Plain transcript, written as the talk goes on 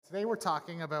Today we're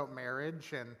talking about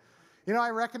marriage, and I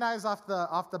recognize off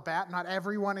the bat, not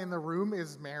everyone in the room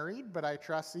is married, but I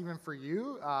trust even for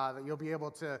you that you'll be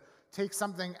able to take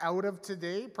something out of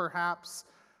today, perhaps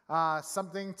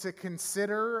something to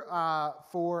consider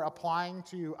for applying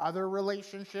to other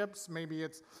relationships. Maybe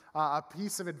it's a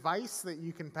piece of advice that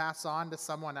you can pass on to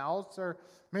someone else, or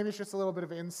maybe it's just a little bit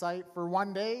of insight for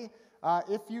one day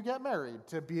if you get married,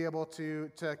 to be able to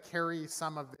carry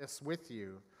some of this with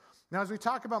you. Now, as we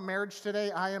talk about marriage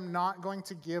today, I am not going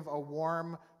to give a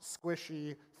warm,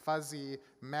 squishy, fuzzy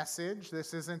message.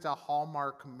 This isn't a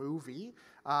Hallmark movie.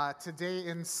 Today,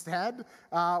 instead,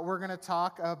 we're going to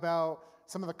talk about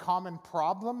some of the common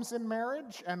problems in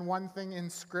marriage, and one thing in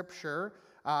Scripture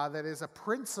that is a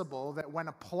principle that, when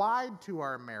applied to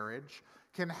our marriage,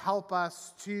 can help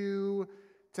us to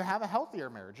have a healthier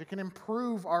marriage. It can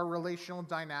improve our relational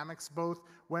dynamics, both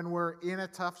when we're in a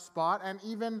tough spot and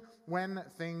even when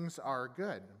things are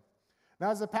good.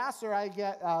 Now, as a pastor, I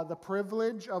get the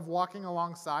privilege of walking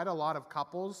alongside a lot of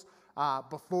couples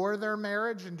before their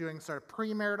marriage and doing sort of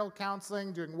premarital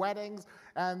counseling, doing weddings,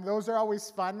 and those are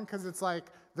always fun because it's like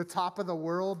the top of the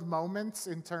world moments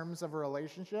in terms of a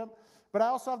relationship. But I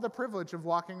also have the privilege of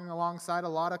walking alongside a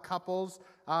lot of couples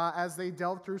as they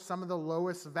delve through some of the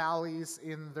lowest valleys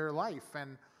in their life.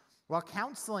 And while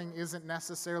counseling isn't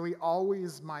necessarily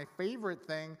always my favorite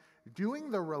thing, doing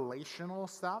the relational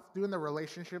stuff, doing the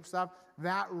relationship stuff,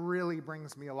 that really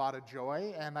brings me a lot of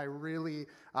joy, and I really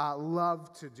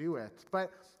love to do it.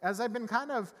 But as I've been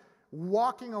kind of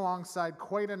walking alongside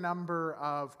quite a number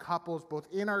of couples, both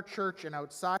in our church and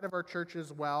outside of our church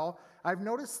as well, I've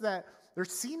noticed that there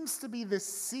seems to be this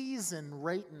season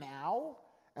right now,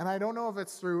 and I don't know if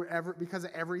it's because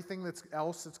of everything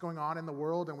else that's going on in the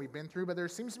world and we've been through, but there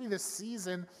seems to be this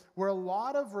season where a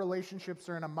lot of relationships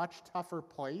are in a much tougher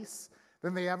place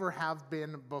than they ever have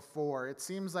been before. It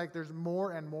seems like there's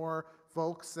more and more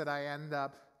folks that I end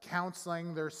up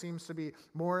counseling. There seems to be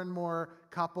more and more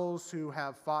couples who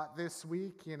have fought this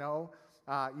week. You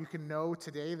can know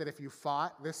today that if you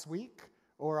fought this week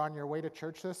or on your way to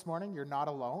church this morning, you're not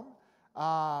alone.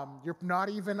 You're not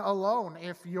even alone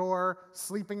if you're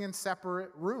sleeping in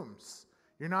separate rooms.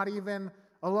 You're not even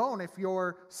alone if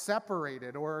you're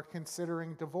separated or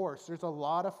considering divorce. There's a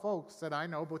lot of folks that I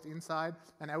know, both inside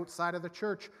and outside of the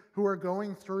church, who are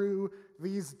going through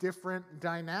these different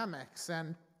dynamics.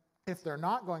 And if they're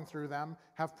not going through them,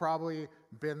 have probably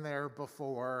been there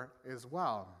before as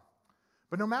well.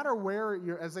 But no matter where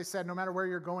as I said, no matter where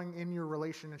you're going in your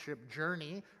relationship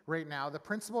journey right now, the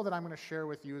principle that I'm going to share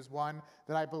with you is one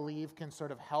that I believe can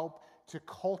sort of help to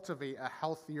cultivate a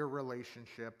healthier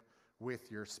relationship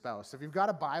with your spouse. If you've got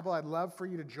a Bible, I'd love for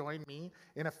you to join me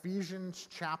in Ephesians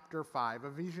chapter 5.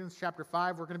 Ephesians chapter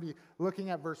 5, we're going to be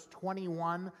looking at verse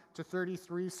 21 to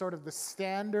 33, sort of the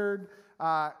standard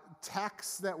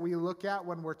text that we look at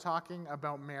when we're talking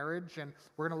about marriage, and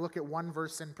we're going to look at one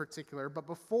verse in particular. But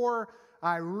before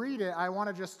I read it, I want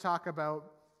to just talk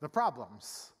about the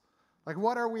problems. Like,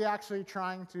 what are we actually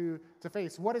trying to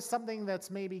face? What is something that's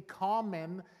maybe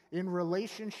common in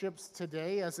relationships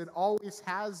today, as it always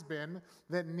has been,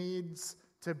 that needs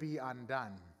to be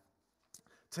undone?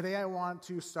 Today I want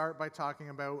to start by talking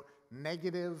about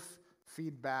negative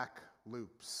feedback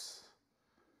loops.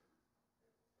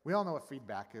 We all know what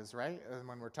feedback is, right? And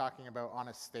when we're talking about on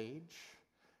a stage,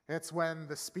 it's when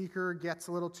the speaker gets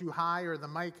a little too high or the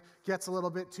mic gets a little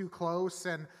bit too close,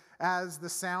 and as the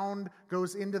sound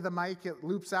goes into the mic, it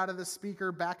loops out of the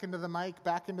speaker, back into the mic,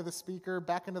 back into the speaker,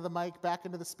 back into the mic, back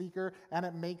into the speaker, and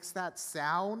it makes that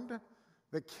sound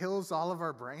that kills all of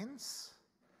our brains,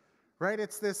 right?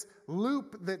 It's this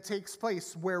loop that takes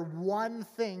place where one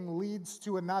thing leads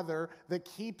to another that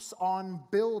keeps on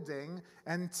building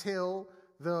until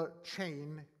the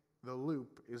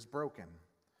loop is broken.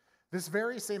 This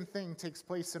very same thing takes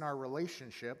place in our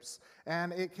relationships,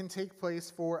 and it can take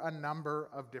place for a number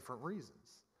of different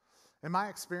reasons. In my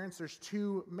experience, there's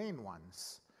two main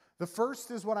ones. The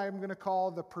first is what I'm going to call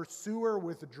the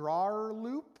pursuer-withdrawer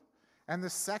loop, and the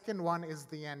second one is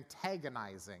the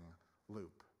antagonizing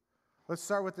loop. Let's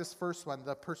start with this first one,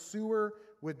 the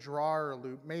pursuer-withdrawer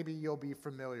loop. Maybe you'll be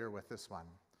familiar with this one.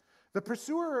 The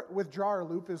pursuer-withdrawer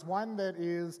loop is one that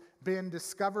is been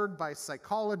discovered by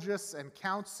psychologists and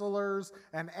counselors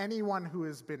and anyone who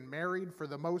has been married for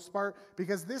the most part,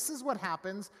 because this is what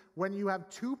happens when you have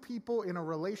two people in a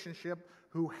relationship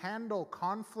who handle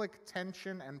conflict,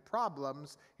 tension, and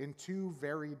problems in two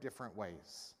very different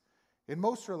ways. In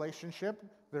most relationships,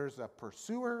 there's a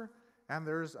pursuer and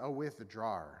there's a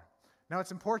withdrawer. Now,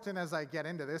 it's important as I get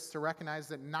into this to recognize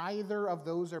that neither of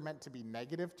those are meant to be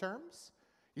negative terms.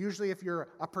 Usually if you're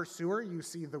a pursuer, you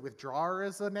see the withdrawer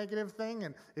as a negative thing,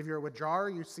 and if you're a withdrawer,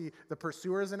 you see the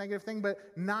pursuer as a negative thing, but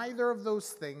neither of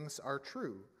those things are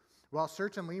true. While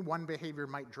certainly one behavior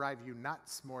might drive you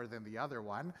nuts more than the other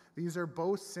one, these are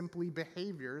both simply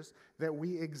behaviors that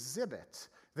we exhibit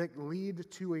that lead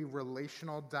to a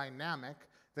relational dynamic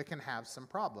that can have some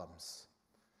problems.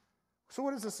 So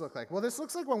what does this look like? Well, this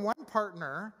looks like when one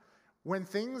partner, when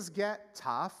things get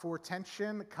tough or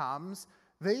tension comes,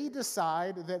 they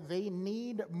decide that they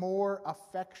need more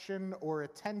affection or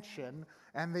attention,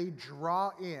 and they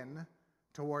draw in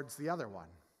towards the other one.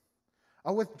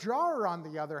 A withdrawer, on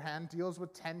the other hand, deals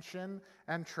with tension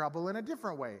and trouble in a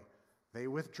different way. They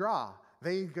withdraw.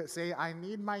 They say, I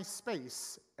need my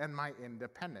space and my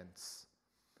independence.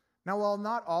 Now, while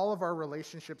not all of our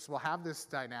relationships will have this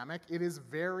dynamic, it is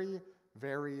very,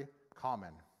 very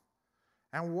common.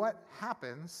 And what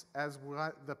happens as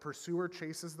the pursuer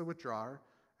chases the withdrawer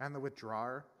and the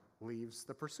withdrawer leaves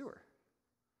the pursuer?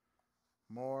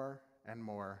 More and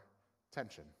more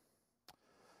tension.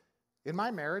 In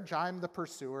my marriage, I'm the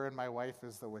pursuer and my wife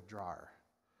is the withdrawer.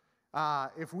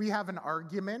 If we have an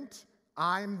argument,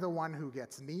 I'm the one who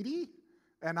gets needy,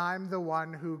 and I'm the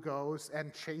one who goes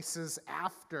and chases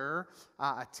after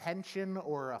attention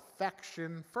or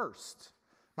affection first.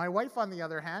 My wife, on the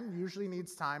other hand, usually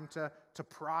needs time to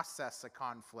process a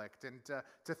conflict and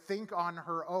to think on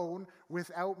her own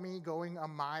without me going a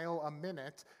mile a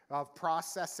minute of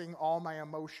processing all my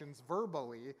emotions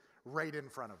verbally right in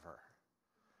front of her.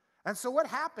 And so what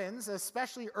happens,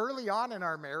 especially early on in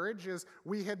our marriage, is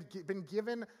we had been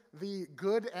given the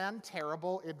good and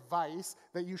terrible advice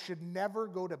that you should never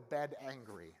go to bed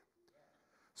angry.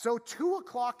 So 2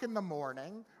 o'clock in the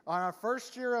morning, on our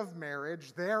first year of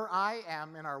marriage, there I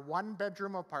am in our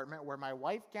one-bedroom apartment where my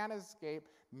wife can't escape,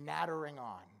 nattering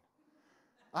on.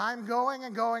 I'm going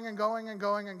and going and going and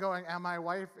going and going, and my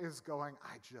wife is going,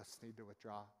 I just need to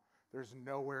withdraw. There's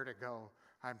nowhere to go.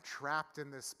 I'm trapped in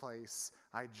this place.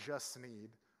 I just need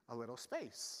a little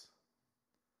space.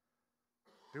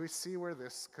 Do we see where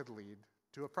this could lead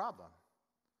to a problem?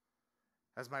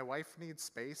 As my wife needs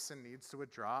space and needs to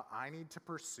withdraw, I need to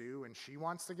pursue, and she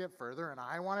wants to get further, and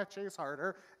I want to chase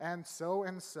harder, and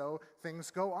so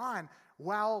things go on,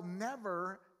 while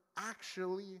never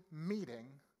actually meeting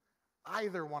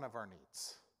either one of our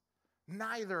needs.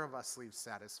 Neither of us leaves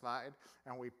satisfied,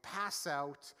 and we pass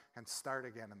out and start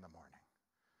again in the morning.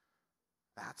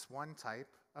 That's one type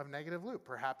of negative loop.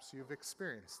 Perhaps you've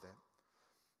experienced it.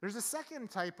 There's a second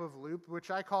type of loop,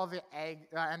 which I call the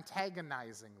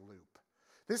antagonizing loop.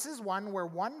 This is one where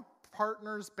one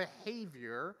partner's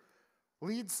behavior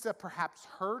leads to perhaps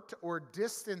hurt or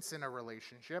distance in a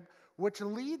relationship, which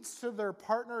leads to their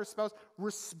partner or spouse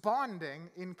responding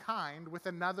in kind with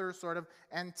another sort of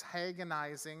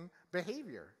antagonizing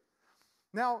behavior.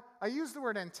 Now, I use the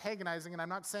word antagonizing, and I'm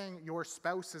not saying your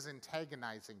spouse is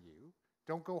antagonizing you.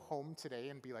 Don't go home today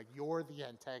and be like, you're the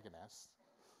antagonist.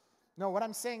 No, what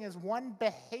I'm saying is one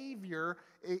behavior,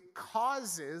 it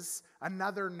causes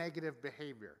another negative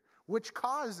behavior, which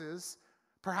causes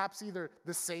perhaps either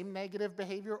the same negative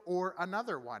behavior or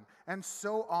another one. And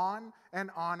so on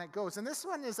it goes. And this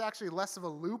one is actually less of a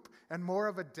loop and more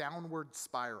of a downward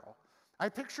spiral. I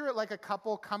picture it like a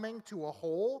couple coming to a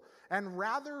hole, and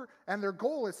their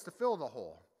goal is to fill the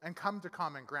hole and come to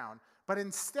common ground. But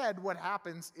instead, what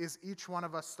happens is each one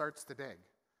of us starts to dig.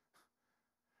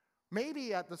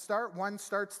 Maybe at the start, one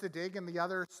starts to dig and the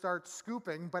other starts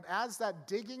scooping, but as that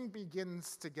digging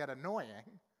begins to get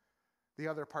annoying, the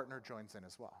other partner joins in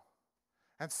as well.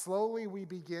 And slowly we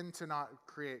begin to not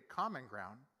create common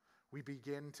ground. We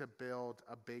begin to build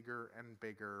a bigger and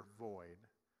bigger void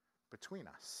between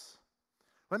us.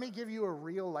 Let me give you a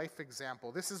real life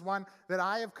example. This is one that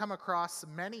I have come across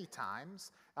many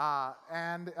times,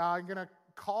 and I'm going to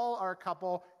call our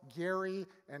couple Gary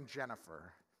and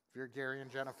Jennifer. If you're Gary and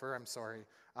Jennifer, I'm sorry.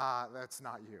 That's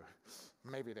not you.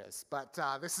 Maybe it is. But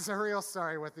this is a real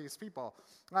story with these people.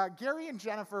 Gary and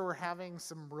Jennifer were having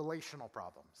some relational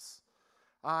problems.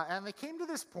 And they came to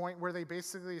this point where they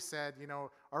basically said,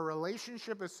 our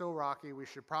relationship is so rocky, we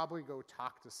should probably go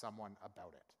talk to someone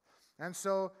about it. And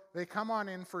so they come on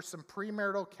in for some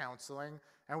premarital counseling,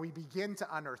 and we begin to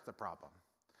unearth the problem.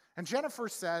 And Jennifer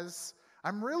says,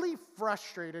 I'm really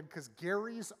frustrated because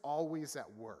Gary's always at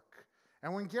work.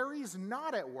 And when Gary's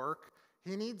not at work,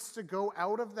 he needs to go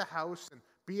out of the house and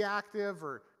be active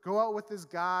or go out with his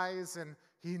guys, and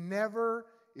he never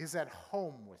is at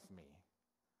home with me.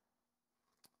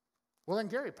 Well, then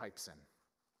Gary pipes in.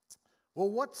 Well,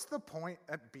 what's the point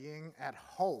at being at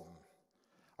home?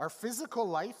 Our physical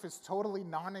life is totally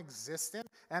non-existent,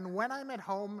 and when I'm at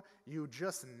home, you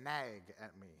just nag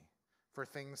at me. for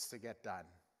things to get done.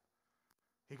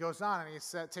 He goes on and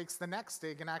he takes the next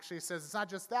dig and actually says, it's not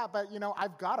just that, but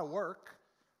I've got to work.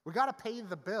 We got to pay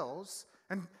the bills.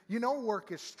 And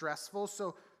work is stressful,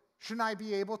 so shouldn't I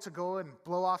be able to go and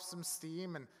blow off some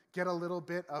steam and get a little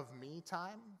bit of me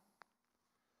time?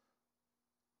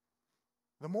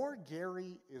 The more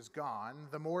Gary is gone,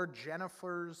 the more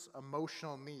Jennifer's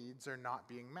emotional needs are not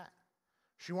being met.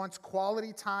 She wants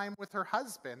quality time with her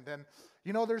husband. And,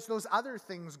 there's those other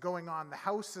things going on. The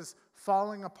house is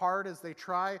falling apart as they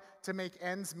try to make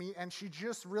ends meet. And she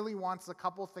just really wants a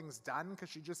couple things done because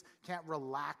she just can't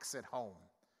relax at home.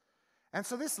 And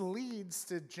so this leads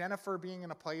to Jennifer being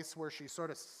in a place where she sort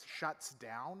of shuts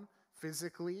down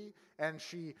physically. And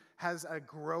she has a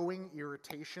growing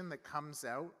irritation that comes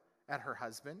out at her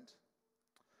husband.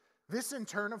 This, in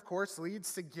turn, of course,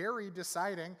 leads to Gary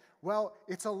deciding, well,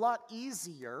 it's a lot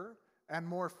easier and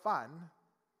more fun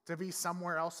to be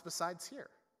somewhere else besides here.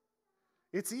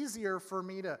 It's easier for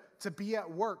me to be at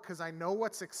work because I know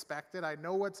what's expected. I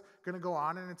know what's going to go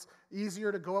on, and it's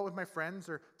easier to go out with my friends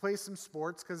or play some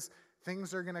sports because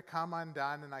things are going to come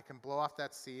undone and I can blow off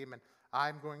that steam, and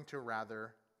I'm going to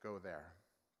rather go there.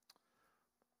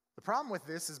 The problem with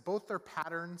this is both their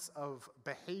patterns of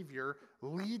behavior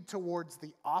lead towards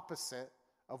the opposite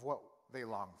of what they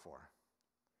long for.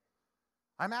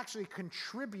 I'm actually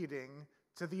contributing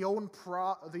to the own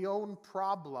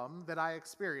problem that I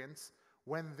experience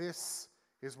when this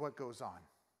is what goes on.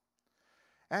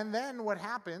 And then what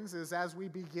happens is as we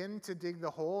begin to dig the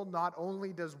hole, not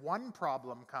only does one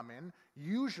problem come in,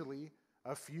 usually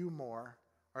a few more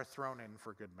are thrown in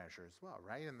for good measure as well,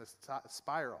 right? And this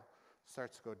spiral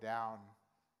starts to go down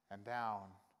and down.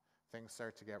 Things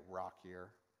start to get rockier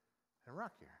and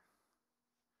rockier.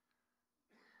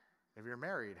 If you're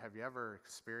married, have you ever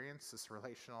experienced this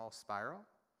relational spiral?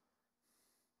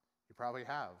 You probably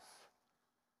have.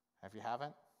 If you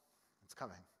haven't, it's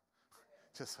coming.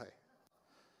 Just wait.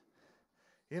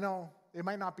 It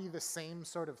might not be the same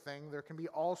sort of thing. There can be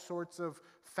all sorts of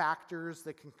factors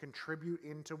that can contribute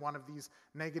into one of these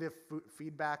negative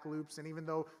feedback loops. And even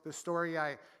though the story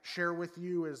I share with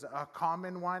you is a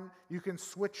common one, you can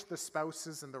switch the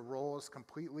spouses and the roles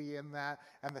completely in that,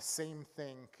 and the same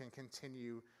thing can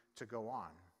continue to go on.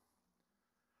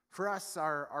 For us,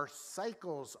 our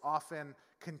cycles often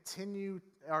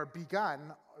are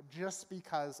begun just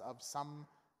because of some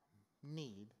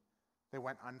need that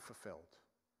went unfulfilled.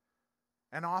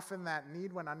 And often that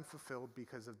need went unfulfilled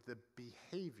because of the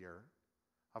behavior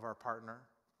of our partner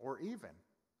or even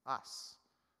us.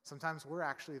 Sometimes we're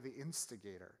actually the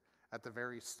instigator at the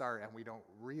very start and we don't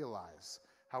realize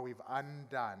how we've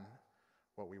undone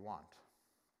what we want.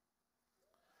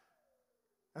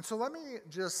 And so let me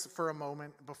just for a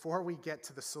moment, before we get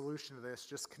to the solution to this,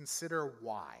 just consider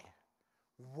why.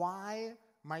 Why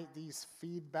might these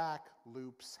feedback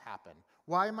loops happen?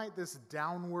 Why might this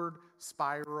downward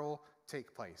spiral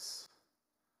take place?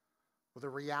 Well, the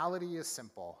reality is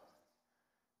simple.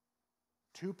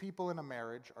 Two people in a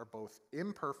marriage are both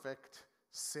imperfect,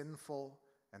 sinful,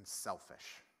 and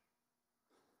selfish.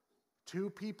 Two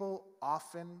people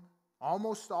often,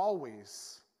 almost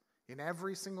always, in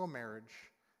every single marriage,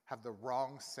 have the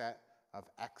wrong set of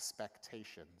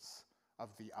expectations of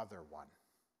the other one.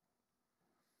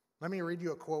 Let me read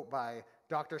you a quote by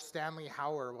Dr. Stanley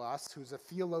Hauerwas, who's a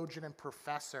theologian and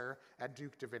professor at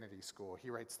Duke Divinity School. He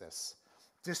writes this: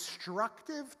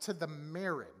 "Destructive to the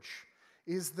marriage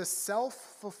is the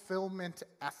self-fulfillment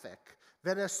ethic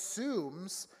that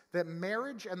assumes that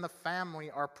marriage and the family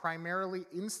are primarily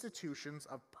institutions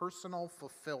of personal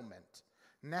fulfillment,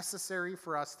 necessary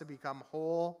for us to become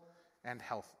whole and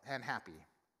happy.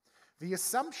 The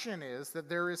assumption is that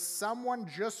there is someone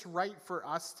just right for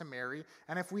us to marry,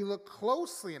 and if we look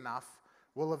closely enough,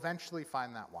 we'll eventually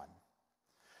find that one.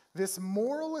 This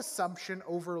moral assumption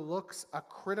overlooks a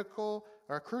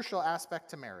crucial aspect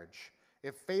to marriage.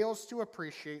 It fails to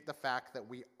appreciate the fact that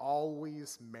we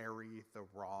always marry the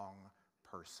wrong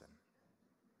person."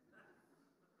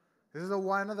 This is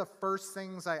one of the first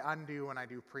things I undo when I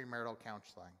do premarital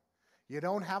counseling. You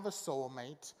don't have a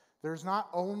soulmate. There's not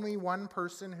only one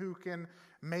person who can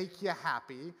make you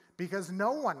happy, because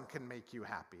no one can make you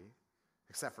happy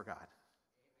except for God.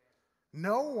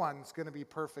 No one's going to be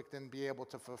perfect and be able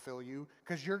to fulfill you,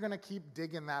 because you're going to keep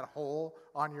digging that hole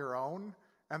on your own,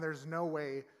 and there's no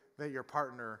way that your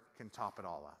partner can top it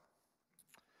all up.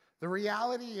 The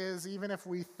reality is, even if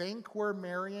we think we're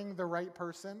marrying the right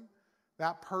person,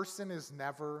 that person is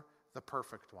never the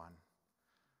perfect one.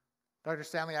 Dr.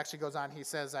 Stanley actually goes on, he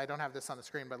says, I don't have this on the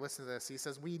screen, but listen to this. He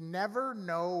says, "We never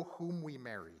know whom we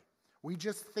marry. We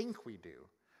just think we do.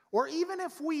 Or even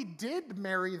if we did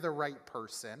marry the right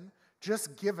person,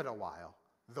 Just give it a while.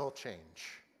 They'll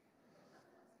change.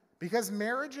 Because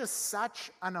marriage is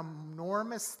such an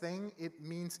enormous thing, it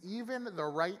means even the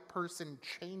right person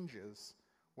changes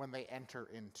when they enter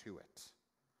into it.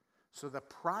 So the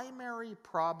primary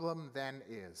problem then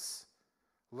is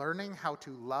learning how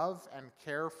to love and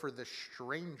care for the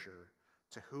stranger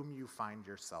to whom you find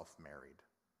yourself married.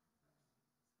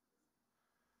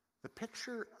 The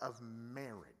picture of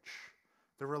marriage,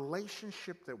 the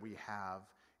relationship that we have,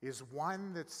 is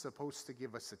one that's supposed to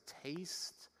give us a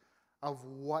taste of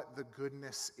what the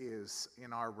goodness is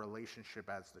in our relationship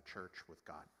as the church with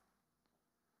God.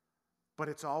 But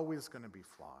it's always going to be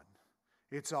flawed.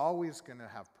 It's always going to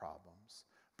have problems.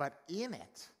 But in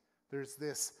it, there's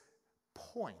this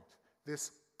point,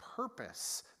 this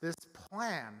purpose, this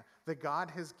plan that God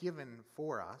has given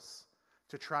for us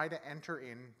to try to enter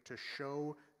in to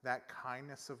show that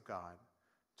kindness of God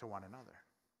to one another.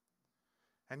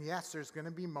 And yes, there's going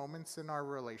to be moments in our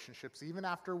relationships, even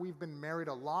after we've been married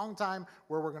a long time,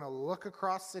 where we're going to look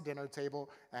across the dinner table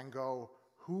and go,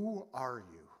 "Who are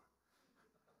you?"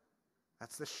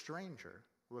 That's the stranger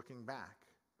looking back.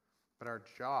 But our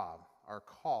job, our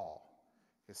call,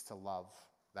 is to love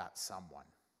that someone.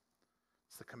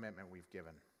 It's the commitment we've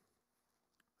given.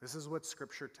 This is what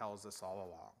Scripture tells us all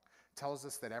along. It tells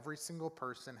us that every single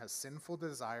person has sinful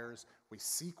desires. We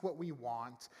seek what we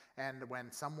want, and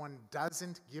when someone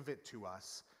doesn't give it to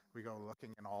us, we go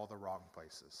looking in all the wrong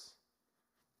places.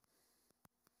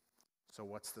 So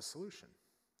what's the solution?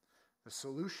 The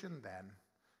solution then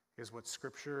is what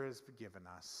Scripture has given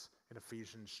us in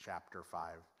Ephesians chapter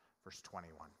 5, verse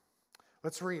 21.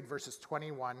 Let's read verses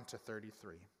 21 to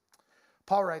 33.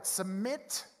 Paul writes,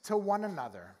 "Submit to one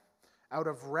another out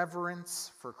of reverence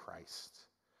for Christ.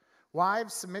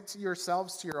 Wives, submit to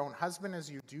yourselves to your own husband as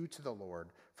you do to the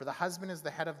Lord. For the husband is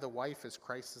the head of the wife as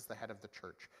Christ is the head of the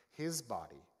church, his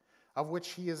body, of which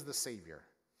he is the Savior.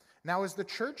 Now as the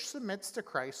church submits to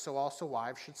Christ, so also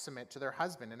wives should submit to their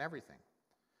husband in everything.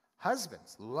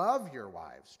 Husbands, love your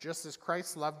wives, just as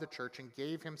Christ loved the church and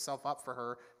gave himself up for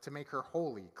her to make her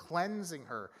holy, cleansing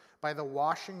her by the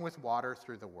washing with water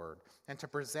through the word, and to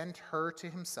present her to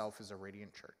himself as a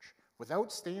radiant church,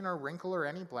 without stain or wrinkle or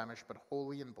any blemish, but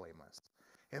holy and blameless.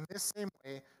 In this same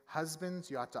way,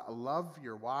 husbands, you ought to love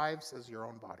your wives as your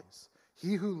own bodies.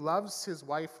 He who loves his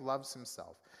wife loves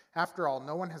himself. After all,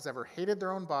 no one has ever hated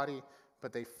their own body,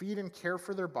 but they feed and care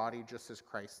for their body just as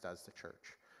Christ does the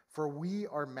church. For we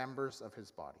are members of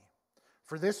his body.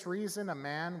 For this reason, a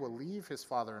man will leave his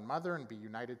father and mother and be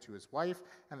united to his wife,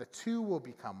 and the two will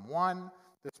become one.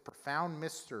 This profound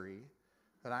mystery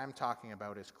that I am talking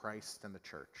about is Christ and the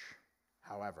church.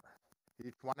 However,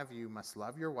 each one of you must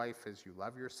love your wife as you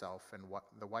love yourself, and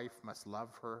the wife must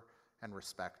love her and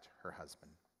respect her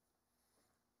husband."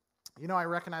 You know, I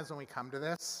recognize when we come to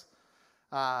this,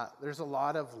 there's a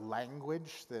lot of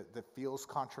language that feels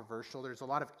controversial. There's a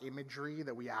lot of imagery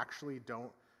that we actually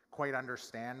don't quite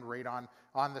understand right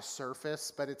on the surface.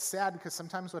 But it's sad because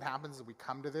sometimes what happens is we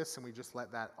come to this and we just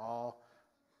let that all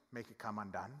make it come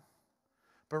undone.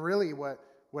 But really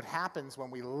what happens when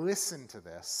we listen to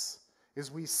this is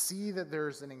we see that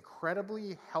there's an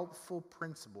incredibly helpful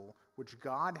principle which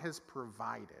God has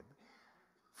provided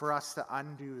for us to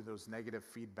undo those negative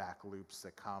feedback loops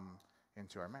that come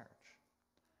into our marriage.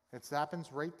 It happens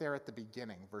right there at the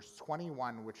beginning, verse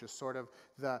 21, which is sort of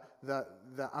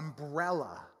the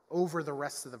umbrella over the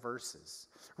rest of the verses.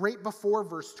 Right before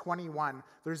verse 21,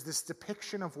 there's this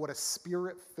depiction of what a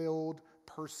spirit-filled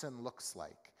person looks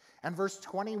like. And verse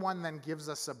 21 then gives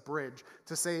us a bridge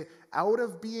to say, out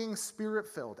of being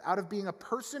spirit-filled, out of being a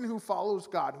person who follows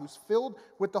God, who's filled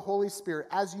with the Holy Spirit,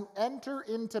 as you enter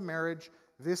into marriage,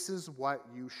 this is what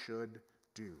you should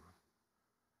do.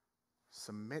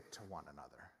 Submit to one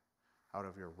another out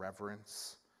of your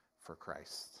reverence for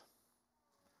Christ.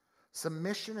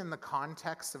 Submission in the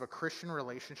context of a Christian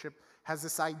relationship has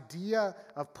this idea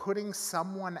of putting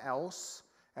someone else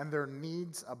and their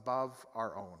needs above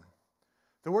our own.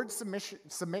 The word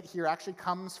submit here actually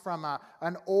comes from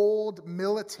an old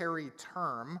military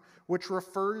term which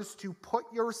refers to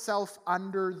put yourself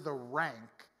under the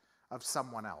rank of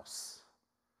someone else.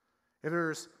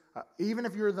 Even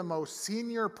if you're the most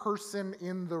senior person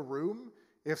in the room,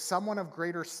 if someone of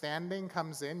greater standing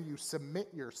comes in, you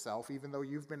submit yourself, even though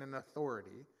you've been in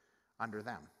authority, under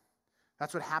them.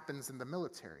 That's what happens in the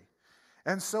military.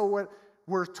 And so what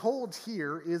we're told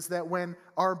here is that when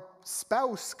our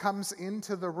spouse comes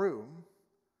into the room,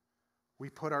 we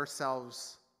put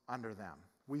ourselves under them.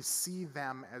 We see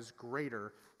them as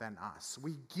greater than us.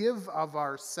 We give of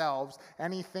ourselves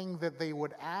anything that they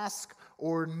would ask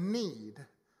or need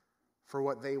for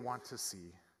what they want to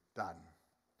see done.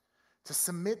 To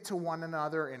submit to one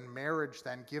another in marriage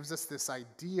then gives us this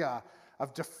idea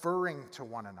of deferring to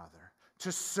one another,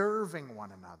 to serving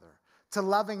one another, to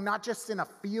loving not just in a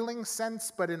feeling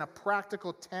sense, but in a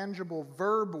practical, tangible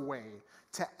verb way,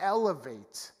 to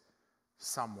elevate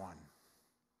someone.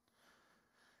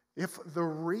 If the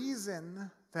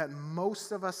reason that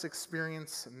most of us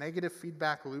experience negative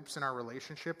feedback loops in our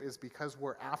relationship is because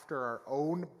we're after our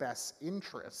own best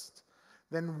interest,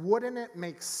 then wouldn't it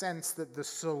make sense that the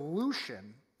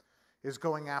solution is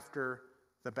going after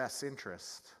the best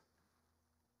interest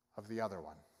of the other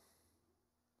one?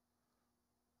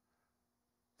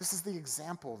 This is the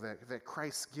example that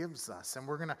Christ gives us, and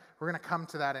we're gonna come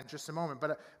to that in just a moment.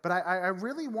 But I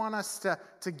really want us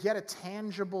to get a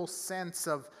tangible sense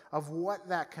of what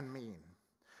that can mean.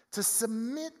 To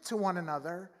submit to one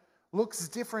another looks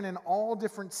different in all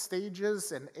different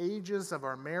stages and ages of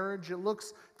our marriage. It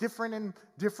looks different in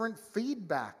different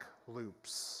feedback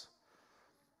loops.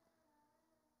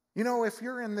 You know, if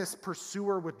you're in this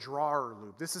pursuer-withdrawer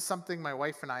loop, this is something my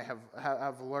wife and I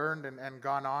have learned and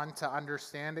gone on to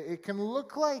understand. It can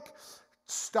look like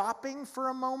stopping for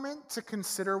a moment to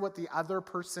consider what the other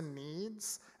person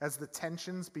needs as the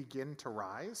tensions begin to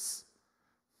rise.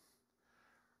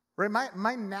 Right?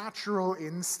 My natural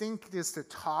instinct is to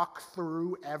talk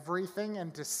through everything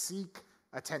and to seek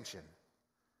attention.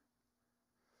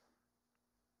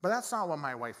 But that's not what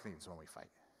my wife needs when we fight.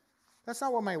 That's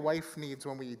not what my wife needs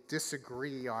when we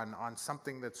disagree on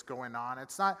something that's going on.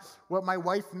 It's not what my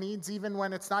wife needs even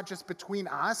when it's not just between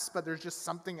us, but there's just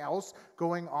something else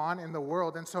going on in the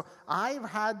world. And so I've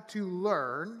had to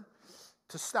learn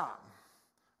to stop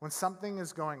when something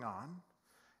is going on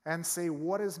and say,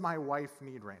 what does my wife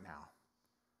need right now?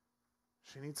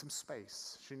 She needs some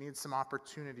space. She needs some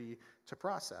opportunity to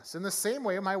process. In the same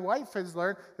way, my wife has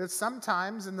learned that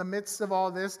sometimes in the midst of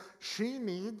all this, she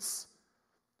needs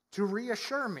to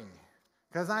reassure me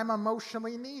because I'm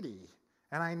emotionally needy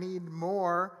and I need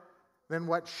more than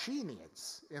what she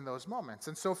needs in those moments.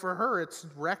 And so for her, it's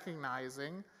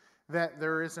recognizing that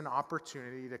there is an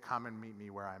opportunity to come and meet me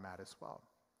where I'm at as well.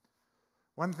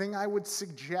 One thing I would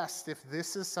suggest, if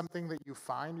this is something that you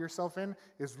find yourself in,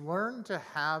 is learn to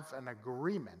have an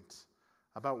agreement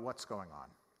about what's going on.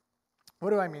 What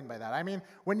do I mean by that? I mean,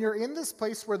 when you're in this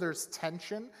place where there's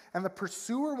tension and the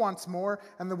pursuer wants more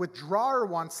and the withdrawer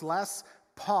wants less,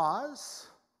 pause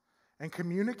and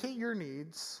communicate your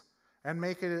needs and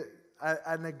make it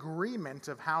an agreement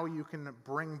of how you can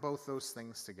bring both those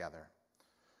things together.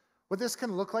 What this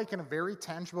can look like in a very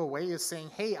tangible way is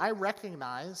saying, hey, I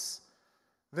recognize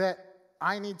that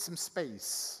I need some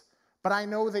space, but I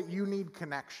know that you need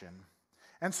connection.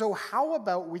 And so how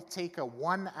about we take a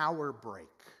 1-hour break?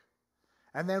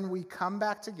 And then we come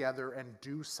back together and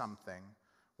do something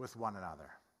with one another.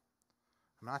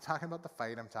 I'm not talking about the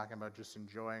fight. I'm talking about just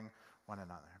enjoying one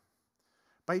another.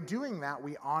 By doing that,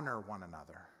 we honor one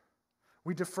another.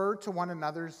 We defer to one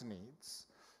another's needs.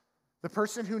 The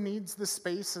person who needs the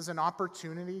space has an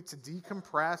opportunity to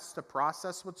decompress, to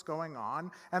process what's going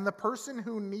on. And the person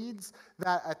who needs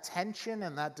that attention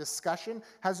and that discussion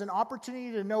has an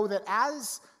opportunity to know that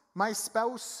as my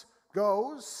spouse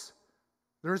goes,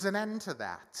 there's an end to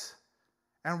that.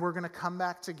 And we're going to come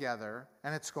back together,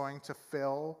 and it's going to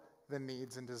fill the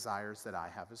needs and desires that I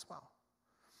have as well.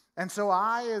 And so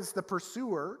I, as the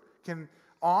pursuer, can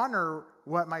honor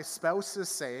what my spouse is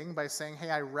saying by saying,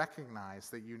 hey, I recognize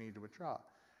that you need to withdraw.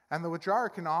 And the withdrawer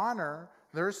can honor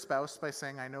their spouse by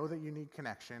saying, I know that you need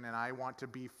connection, and I want to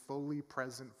be fully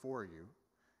present for you.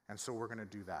 And so we're going to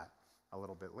do that a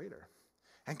little bit later.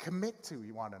 And commit to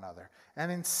one another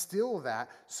and instill that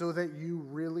so that you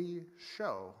really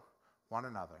show one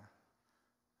another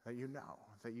that you know,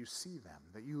 that you see them,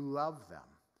 that you love them,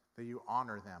 that you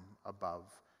honor them above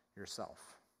yourself.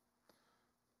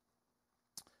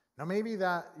 Now maybe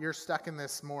that you're stuck in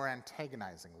this more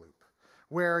antagonizing loop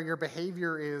where your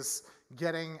behavior is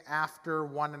getting after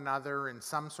one another in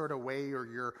some sort of way, or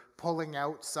you're pulling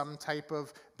out some type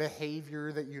of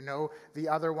behavior that you know the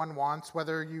other one wants,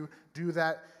 whether you do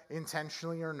that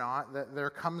intentionally or not, that there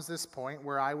comes this point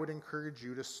where I would encourage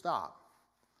you to stop.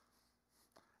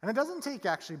 And it doesn't take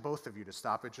actually both of you to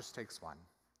stop, it just takes one.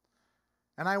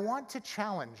 And I want to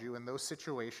challenge you in those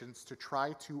situations to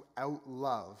try to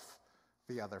outlove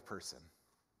the other person.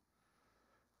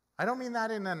 I don't mean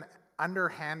that in an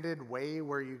underhanded way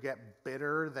where you get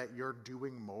bitter that you're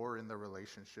doing more in the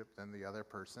relationship than the other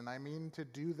person. I mean to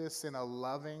do this in a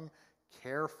loving,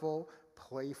 careful,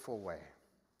 playful way.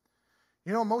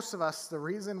 You know, most of us, the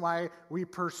reason why we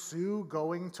pursue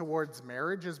going towards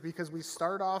marriage is because we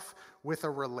start off with a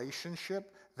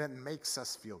relationship that makes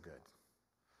us feel good.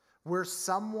 where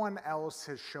someone else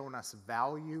has shown us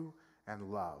value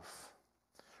and love.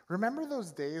 Remember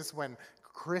those days when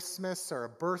Christmas or a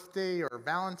birthday or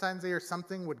Valentine's Day or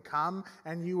something would come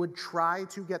and you would try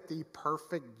to get the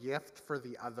perfect gift for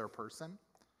the other person?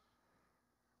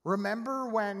 Remember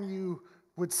when you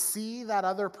would see that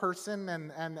other person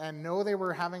and know they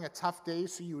were having a tough day,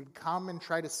 so you would come and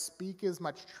try to speak as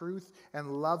much truth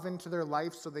and love into their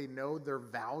life so they know their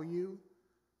value?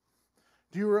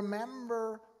 Do you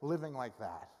remember living like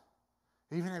that?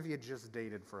 Even if you just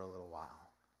dated for a little while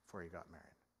before you got married.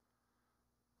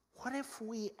 What if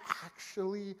we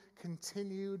actually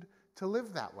continued to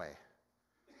live that way?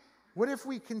 What if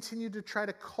we continued to try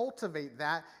to cultivate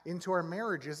that into our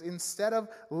marriages instead of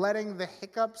letting the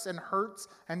hiccups and hurts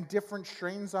and different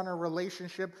strains on our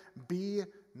relationship be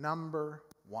number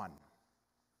one?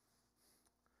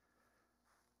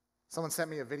 Someone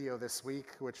sent me a video this week,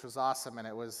 which was awesome, and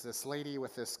it was this lady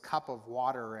with this cup of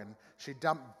water, and she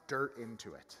dumped dirt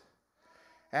into it.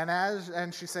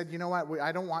 And she said, you know what,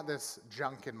 I don't want this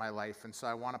junk in my life, and so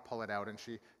I want to pull it out. And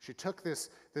she took this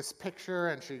picture,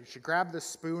 and she grabbed this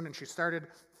spoon, and she started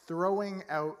throwing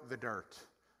out the dirt.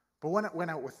 But when it went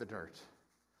out with the dirt,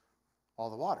 all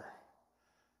the water.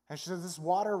 And she said, this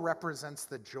water represents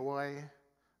the joy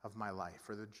of my life,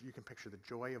 or you can picture the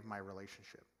joy of my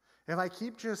relationship. If I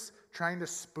keep just trying to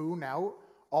spoon out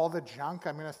all the junk,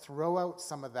 I'm going to throw out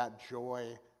some of that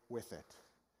joy with it.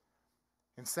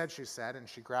 Instead, she said, and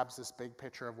she grabs this big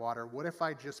pitcher of water, what if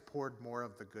I just poured more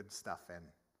of the good stuff in?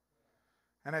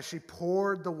 And as she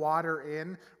poured the water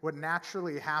in, what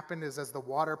naturally happened is as the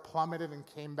water plummeted and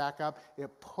came back up,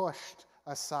 it pushed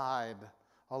aside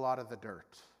a lot of the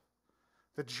dirt.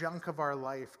 The junk of our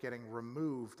life getting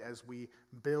removed as we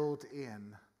build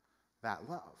in that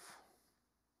love.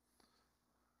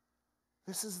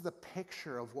 This is the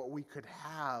picture of what we could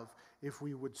have if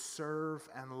we would serve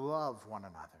and love one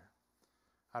another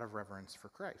out of reverence for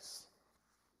Christ.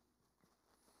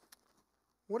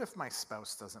 What if my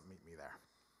spouse doesn't meet me there?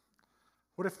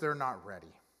 What if they're not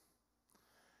ready?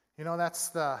 You know, that's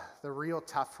the real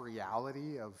tough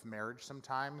reality of marriage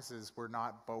sometimes, is we're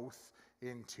not both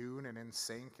in tune and in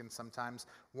sync, and sometimes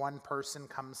one person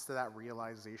comes to that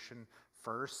realization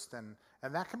first, and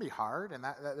that can be hard, and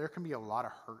that there can be a lot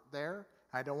of hurt there.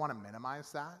 I don't want to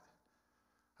minimize that.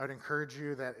 I would encourage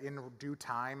you that in due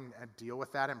time, deal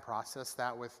with that and process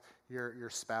that with your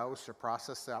spouse, or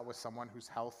process that with someone who's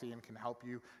healthy and can help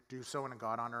you do so in a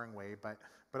God-honoring way.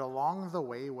 But along the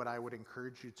way, what I would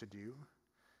encourage you to do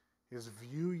is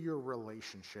view your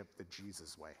relationship the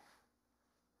Jesus way.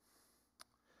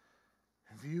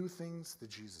 View things the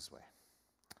Jesus way.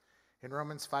 In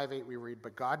Romans 5:8 we read,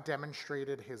 but God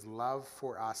demonstrated his love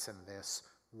for us in this: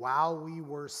 while we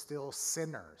were still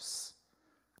sinners,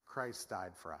 Christ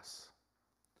died for us.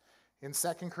 In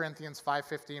 2 Corinthians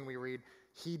 5:15 we read,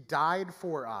 he died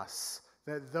for us,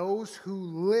 that those who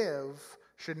live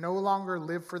should no longer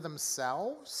live for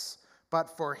themselves, but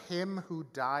for him who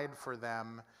died for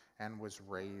them and was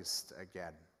raised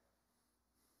again.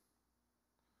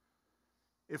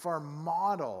 If our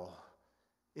model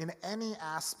in any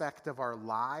aspect of our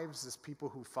lives as people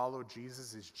who follow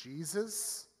Jesus is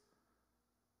Jesus,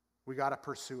 we got to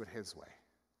pursue it his way.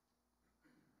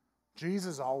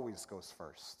 Jesus always goes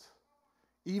first.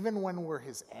 Even when we're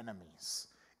his enemies,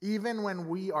 even when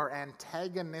we are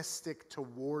antagonistic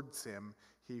towards him,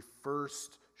 he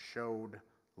first showed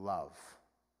love.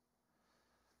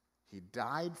 He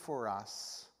died for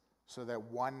us so that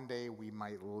one day we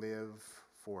might live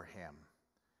for him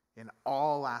in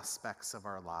all aspects of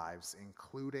our lives,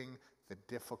 including the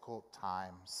difficult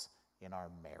times in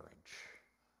our marriage.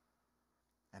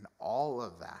 And all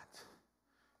of that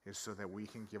is so that we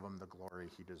can give him the glory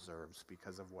he deserves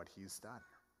because of what he's done.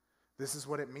 This is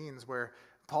what it means, where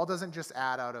Paul doesn't just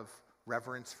add out of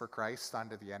reverence for Christ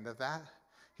onto the end of that.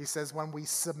 He says when we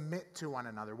submit to one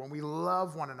another, when we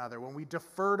love one another, when we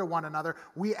defer to one another,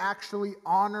 we actually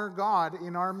honor God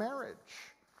in our marriage.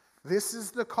 This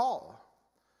is the call.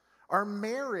 Our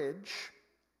marriage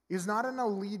is not an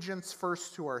allegiance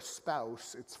first to our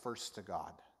spouse, it's first to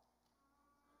God.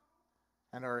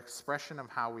 And our expression of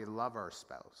how we love our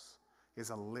spouse is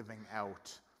a living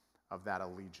out of that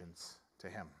allegiance to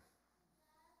him.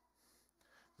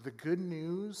 The good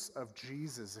news of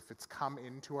Jesus, if it's come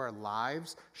into our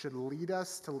lives, should lead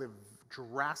us to live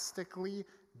drastically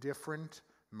different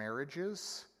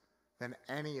marriages than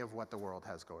any of what the world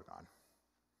has going on.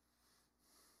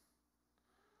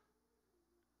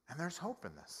 And there's hope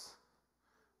in this.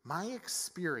 My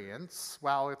experience,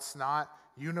 while it's not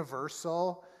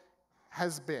universal,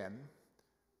 has been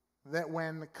that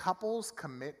when couples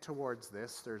commit towards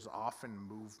this, there's often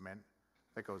movement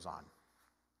that goes on.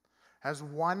 As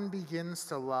one begins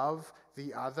to love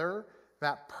the other,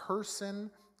 that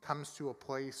person comes to a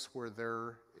place where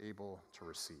they're able to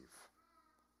receive.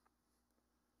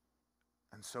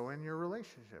 And so in your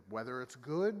relationship, whether it's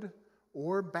good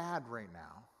or bad right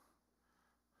now,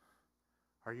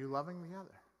 are you loving the other?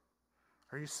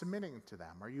 Are you submitting to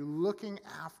them? Are you looking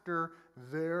after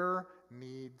their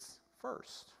needs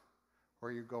first? Or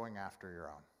are you going after your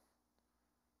own?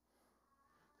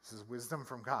 This is wisdom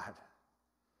from God.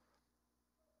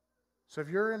 So if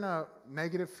you're in a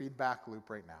negative feedback loop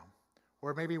right now,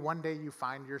 or maybe one day you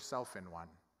find yourself in one,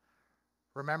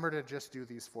 remember to just do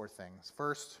these 4 things.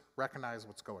 First, recognize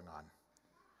what's going on.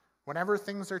 Whenever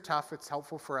things are tough, it's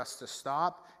helpful for us to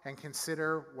stop and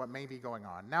consider what may be going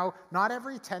on. Now, not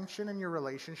every tension in your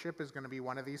relationship is going to be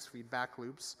one of these feedback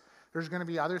loops. There's going to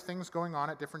be other things going on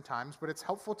at different times, but it's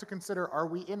helpful to consider, are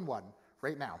we in one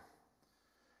right now?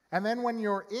 And then when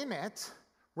you're in it,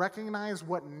 recognize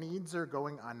what needs are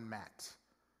going unmet,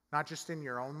 not just in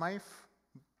your own life,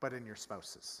 but in your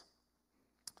spouse's.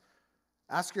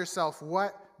 Ask yourself,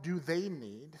 what do they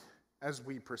need as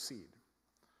we proceed?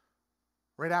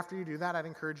 Right after you do that, I'd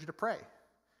encourage you to pray.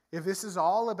 If this is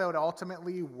all about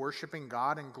ultimately worshiping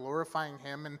God and glorifying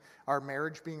Him and our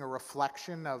marriage being a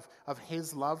reflection of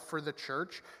His love for the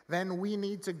church, then we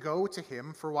need to go to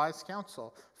Him for wise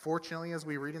counsel. Fortunately, as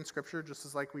we read in Scripture, just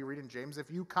as like we read in James,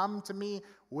 if you come to me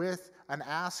with an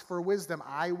ask for wisdom,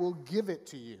 I will give it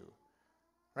to you.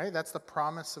 Right? That's the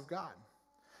promise of God.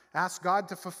 Ask God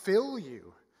to fulfill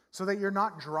you so that you're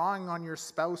not drawing on your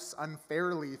spouse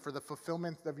unfairly for the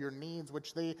fulfillment of your needs,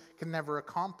 which they can never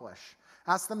accomplish.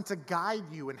 Ask them to guide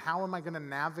you in how am I going to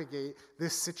navigate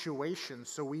this situation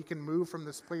so we can move from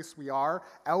this place we are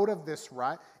out of this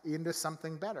rut into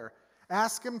something better.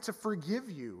 Ask Him to forgive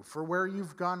you for where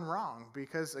you've gone wrong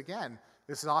because, again,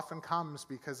 this often comes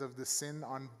because of the sin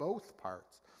on both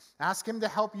parts. Ask Him to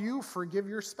help you forgive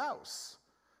your spouse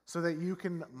so that you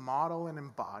can model and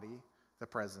embody the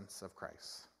presence of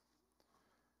Christ.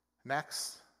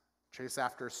 Next, chase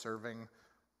after serving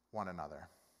one another.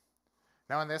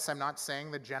 Now in this, I'm not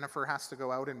saying that Jennifer has to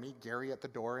go out and meet Gary at the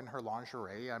door in her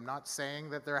lingerie. I'm not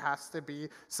saying that there has to be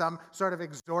some sort of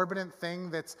exorbitant thing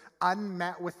that's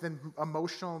unmet with the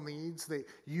emotional needs that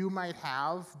you might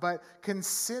have, but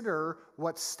consider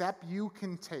what step you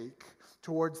can take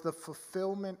towards the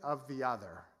fulfillment of the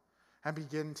other and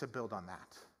begin to build on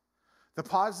that. The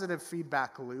positive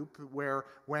feedback loop, where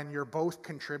when you're both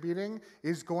contributing,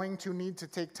 is going to need to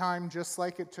take time, just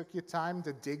like it took you time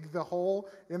to dig the hole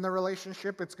in the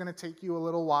relationship. It's going to take you a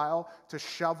little while to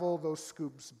shovel those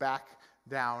scoops back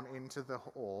down into the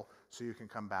hole so you can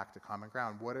come back to common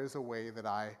ground. What is a way that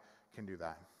I can do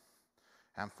that?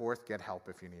 And fourth, get help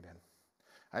if you need it.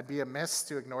 I'd be amiss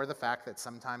to ignore the fact that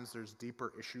sometimes there's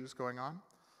deeper issues going on.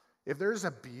 If there's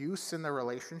abuse in the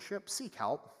relationship, seek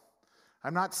help.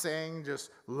 I'm not saying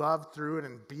just love through it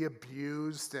and be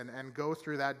abused and go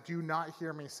through that. Do not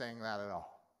hear me saying that at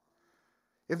all.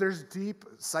 If there's deep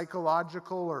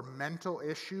psychological or mental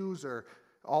issues or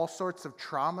all sorts of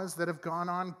traumas that have gone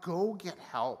on, go get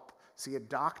help. See a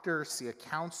doctor, see a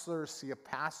counselor, see a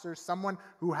pastor, someone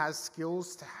who has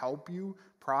skills to help you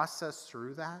process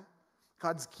through that.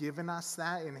 God's given us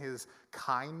that in His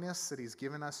kindness, that He's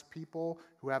given us people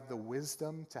who have the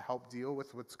wisdom to help deal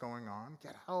with what's going on.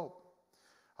 Get help.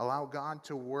 Allow God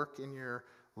to work in your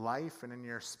life and in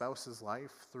your spouse's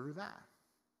life through that.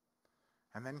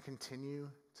 And then continue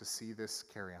to see this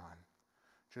carry on.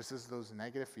 Just as those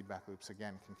negative feedback loops,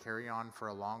 again, can carry on for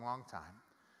a long, long time.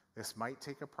 This might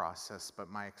take a process,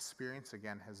 but my experience,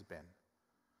 again, has been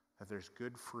that there's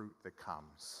good fruit that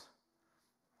comes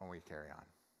when we carry on.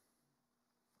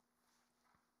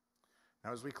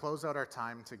 Now, as we close out our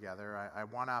time together, I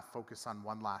want to focus on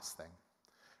one last thing.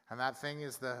 And that thing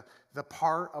is the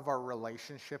part of our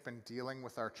relationship and dealing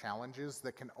with our challenges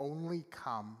that can only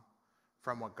come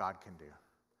from what God can do.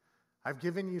 I've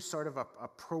given you sort of a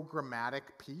programmatic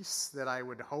piece that I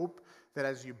would hope that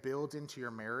as you build into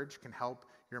your marriage can help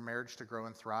your marriage to grow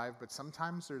and thrive, but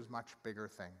sometimes there's much bigger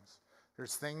things.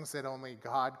 There's things that only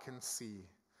God can see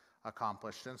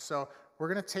accomplished. And so we're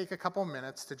going to take a couple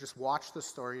minutes to just watch the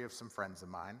story of some friends of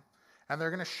mine, and they're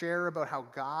going to share about how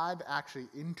God actually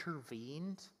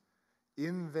intervened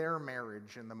in their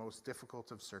marriage in the most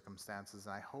difficult of circumstances,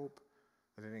 and I hope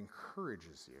that it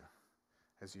encourages you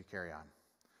as you carry on.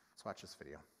 Let's watch this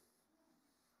video.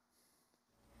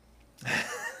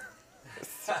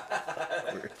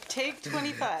 Take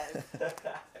 25.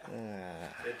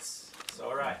 It's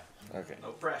all right. Okay.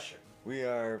 No pressure. We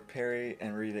are Perry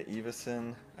and Rita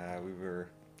Everson. We were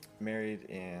married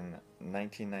in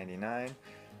 1999,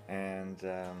 and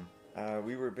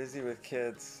We were busy with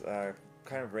kids,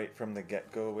 kind of right from the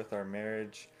get-go with our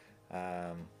marriage.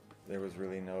 There was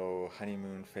really no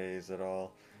honeymoon phase at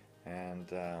all,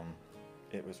 and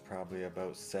it was probably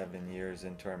about 7 years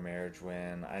into our marriage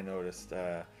when I noticed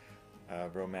a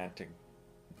romantic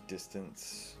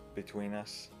distance between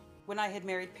us. When I had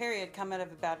married Perry, I'd come out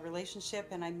of a bad relationship,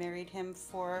 and I married him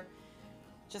for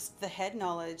just the head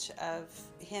knowledge of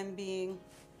him being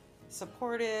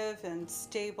supportive and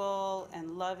stable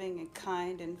and loving and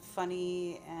kind and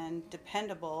funny and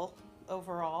dependable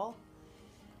overall.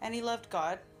 And he loved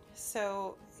God,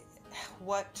 so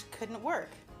what couldn't work?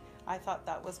 I thought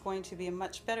that was going to be a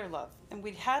much better love. And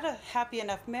we'd had a happy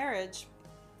enough marriage,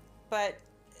 but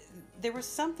there was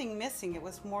something missing. It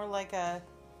was more like a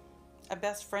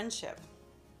best friendship.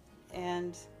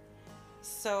 And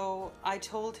so I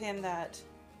told him that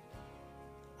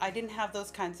I didn't have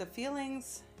those kinds of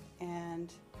feelings,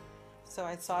 and so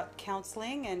I sought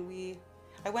counseling, and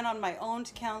I went on my own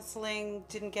to counseling,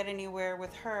 didn't get anywhere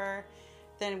with her.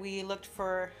 Then we looked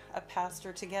for a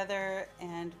pastor together,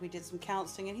 and we did some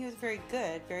counseling, and he was very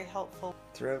good, very helpful.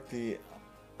 Throughout the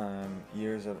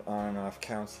years of on and off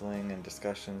counseling and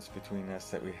discussions between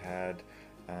us that we had,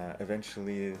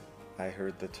 eventually I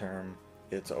heard the term,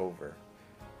 "it's over,"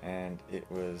 and it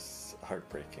was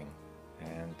heartbreaking.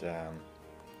 And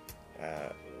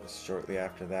shortly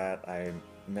after that, I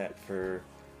met for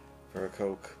a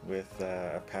Coke with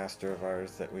a pastor of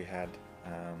ours that we had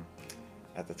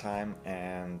at the time,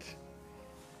 and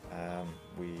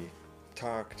we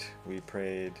talked, we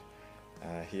prayed.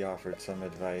 He offered some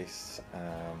advice.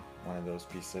 One of those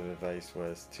pieces of advice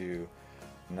was to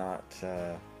not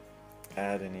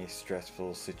add any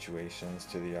stressful situations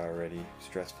to the already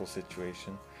stressful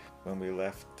situation. When we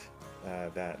left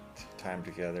that time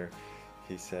together,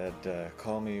 he said,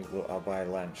 "Call me, I'll buy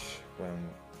lunch when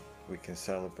we can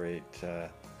celebrate the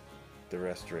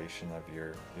restoration of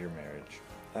your marriage."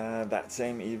 That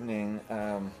same evening,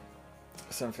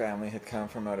 some family had come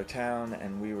from out of town,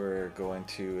 and we were going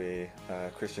to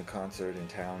a Christian concert in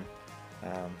town.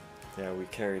 We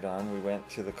carried on. We went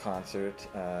to the concert.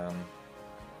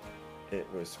 It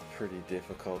was pretty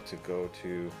difficult to go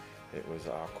to. It was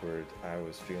awkward. I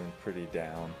was feeling pretty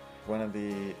down. One of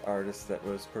the artists that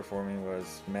was performing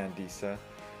was Mandisa.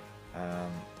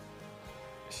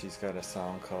 She's got a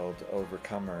song called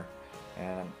 "Overcomer,"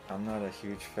 and I'm not a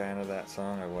huge fan of that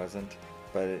song. I wasn't,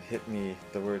 but it hit me.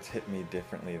 The words hit me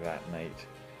differently that night.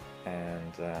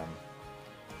 And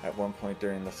at one point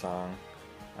during the song,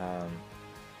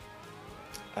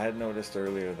 I had noticed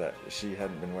earlier that she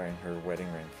hadn't been wearing her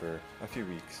wedding ring for a few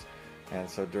weeks, and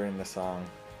so during the song,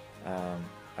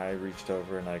 I reached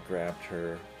over and I grabbed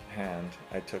her hand.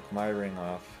 I took my ring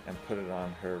off and put it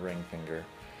on her ring finger,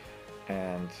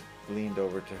 and leaned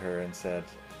over to her and said,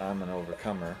 "I'm an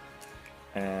overcomer."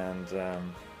 And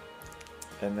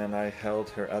then I held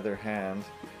her other hand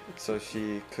so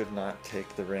she could not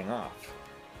take the ring off.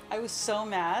 I was so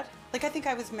mad. I think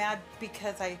I was mad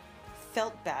because I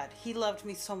felt bad. He loved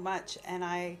me so much, and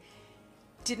I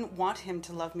didn't want him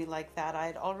to love me like that. I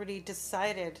had already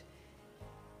decided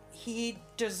he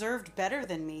deserved better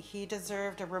than me. He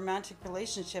deserved a romantic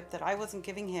relationship that I wasn't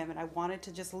giving him, and I wanted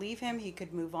to just leave him. He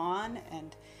could move on,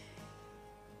 and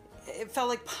it felt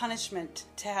like punishment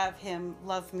to have him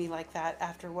love me like that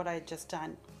after what I had just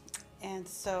done. And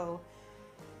so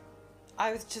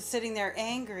I was just sitting there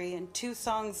angry, and 2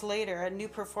 songs later, a new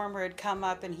performer had come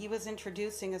up, and he was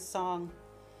introducing a song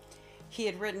he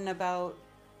had written about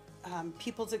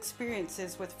people's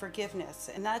experiences with forgiveness,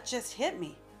 and that just hit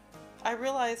me. I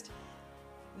realized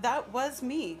that was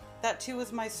me. That too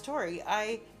was my story.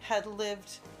 I had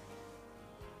lived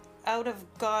out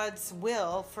of God's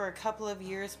will for a couple of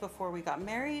years before we got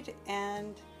married,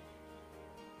 and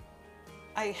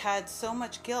I had so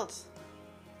much guilt.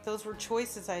 Those were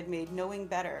choices I'd made, knowing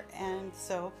better. And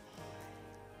so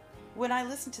when I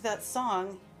listened to that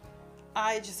song,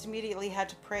 I just immediately had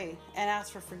to pray and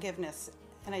ask for forgiveness.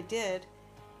 And I did.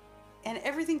 And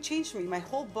everything changed for me. My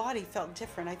whole body felt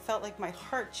different. I felt like my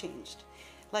heart changed.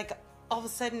 Like all of a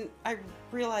sudden I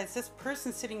realized this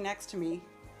person sitting next to me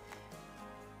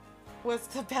was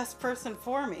the best person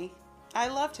for me. I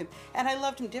loved him, and I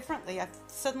loved him differently. I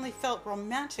suddenly felt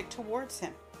romantic towards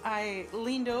him. I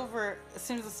leaned over as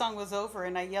soon as the song was over,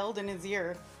 and I yelled in his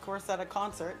ear, of course at a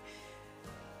concert,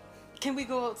 "Can we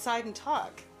go outside and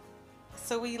talk?"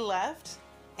 So we left,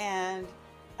 and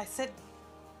I said,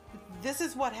 "This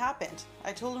is what happened."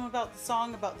 I told him about the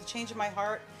song, about the change in my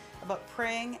heart, about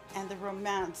praying, and the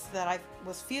romance that I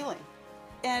was feeling.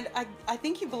 And I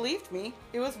think he believed me.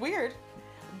 It was weird.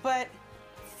 But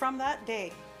from that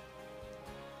day,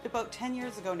 about 10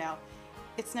 years ago now,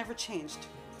 it's never changed.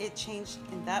 It changed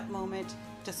in that moment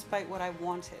despite what I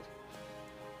wanted.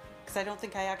 Because I don't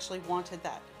think I actually wanted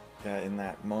that. Yeah, in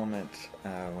that moment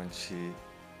when she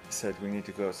said we need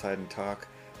to go outside and talk,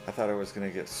 I thought I was going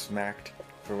to get smacked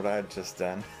for what I had just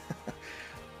done.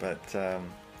 But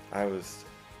I was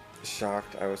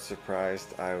shocked, I was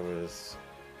surprised, I was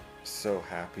so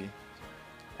happy,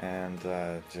 and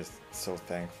just so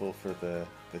thankful for the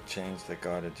change that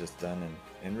God had just done,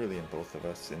 and really in both of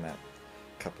us in that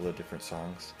couple of different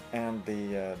songs. And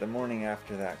the morning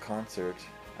after that concert,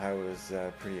 I was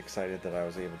pretty excited that I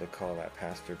was able to call that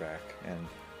pastor back and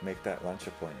make that lunch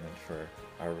appointment for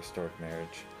our restored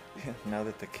marriage. Now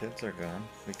that the kids are gone,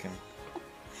 we can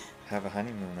have a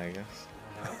honeymoon, I guess.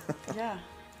 Yeah,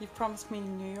 you've promised me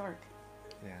New York.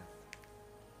 Yeah,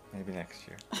 maybe next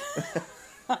year.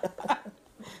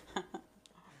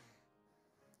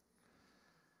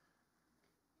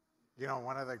 You know,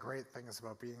 one of the great things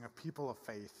about being a people of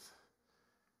faith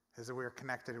is that we are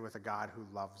connected with a God who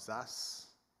loves us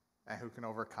and who can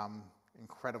overcome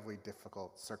incredibly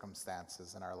difficult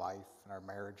circumstances in our life and our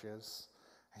marriages.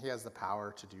 He has the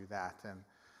power to do that.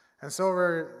 And so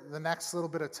over the next little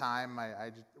bit of time,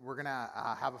 we're going to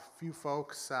have a few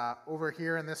folks over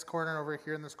here in this corner and over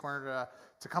here in this corner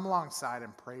to come alongside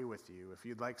and pray with you if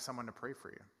you'd like someone to pray for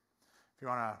you. If you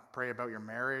want to pray about your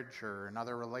marriage or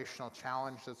another relational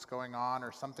challenge that's going on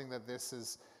or something that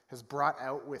this has brought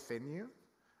out within you,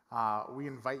 we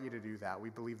invite you to do that.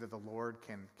 We believe that the Lord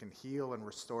can heal and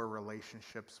restore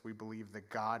relationships. We believe that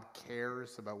God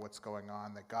cares about what's going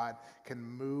on, that God can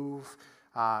move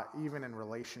even in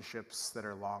relationships that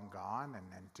are long gone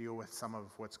and deal with some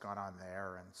of what's gone on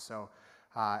there. And so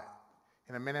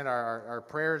in a minute, our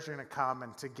prayers are going to come,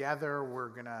 and together we're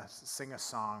going to sing a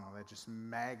song that just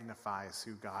magnifies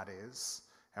who God is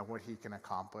and what he can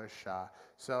accomplish.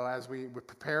 So as we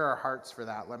prepare our hearts for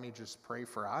that, let me just pray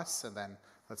for us, and then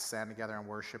let's stand together and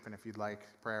worship. And if you'd like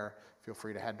prayer, feel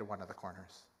free to head to one of the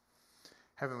corners.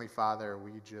 Heavenly Father,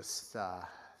 we just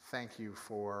thank you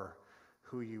for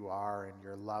who you are and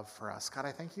your love for us. God,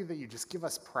 I thank you that you just give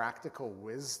us practical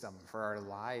wisdom for our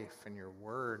life and your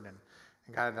word. And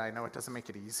God, I know it doesn't make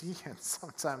it easy. And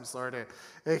sometimes, Lord,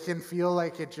 it can feel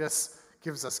like it just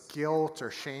gives us guilt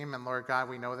or shame. And Lord God,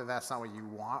 we know that that's not what you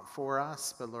want for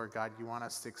us. But Lord God, you want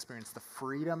us to experience the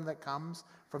freedom that comes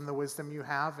from the wisdom you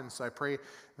have. And so I pray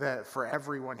that for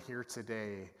everyone here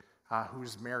today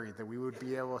who's married, that we would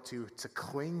be able to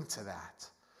cling to that,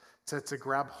 to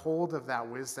grab hold of that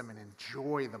wisdom and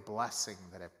enjoy the blessing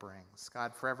that it brings.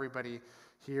 God, for everybody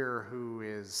here who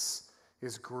is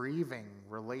grieving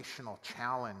relational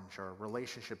challenge or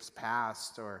relationships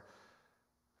past or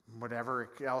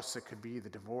whatever else it could be, the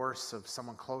divorce of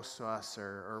someone close to us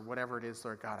or whatever it is,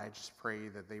 Lord God, I just pray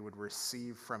that they would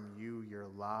receive from you your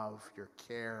love, your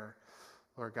care.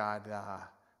 Lord God,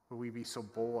 would we be so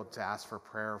bold to ask for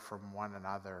prayer from one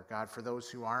another? God, for those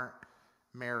who aren't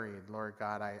married, Lord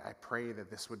God, I pray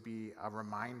that this would be a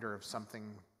reminder of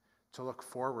something to look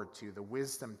forward to, the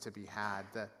wisdom to be had,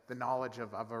 the knowledge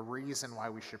of a reason why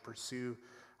we should pursue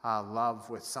love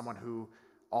with someone who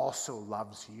also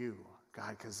loves you,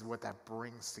 God, because what that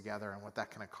brings together and what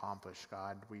that can accomplish,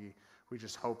 God, we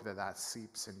just hope that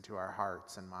seeps into our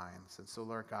hearts and minds. And so,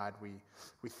 Lord God, we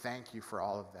thank you for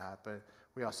all of that, but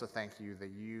we also thank you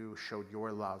that you showed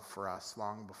your love for us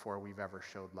long before we've ever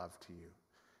showed love to you,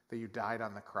 that you died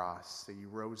on the cross, that you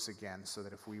rose again so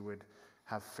that if we would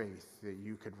have faith, that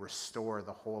you could restore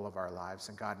the whole of our lives.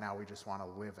 And God, now we just want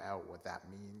to live out what that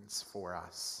means for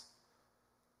us.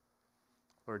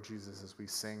 Lord Jesus, as we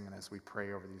sing and as we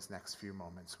pray over these next few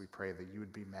moments, we pray that you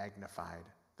would be magnified,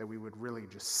 that we would really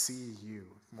just see you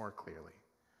more clearly.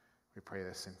 We pray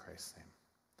this in Christ's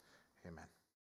name. Amen.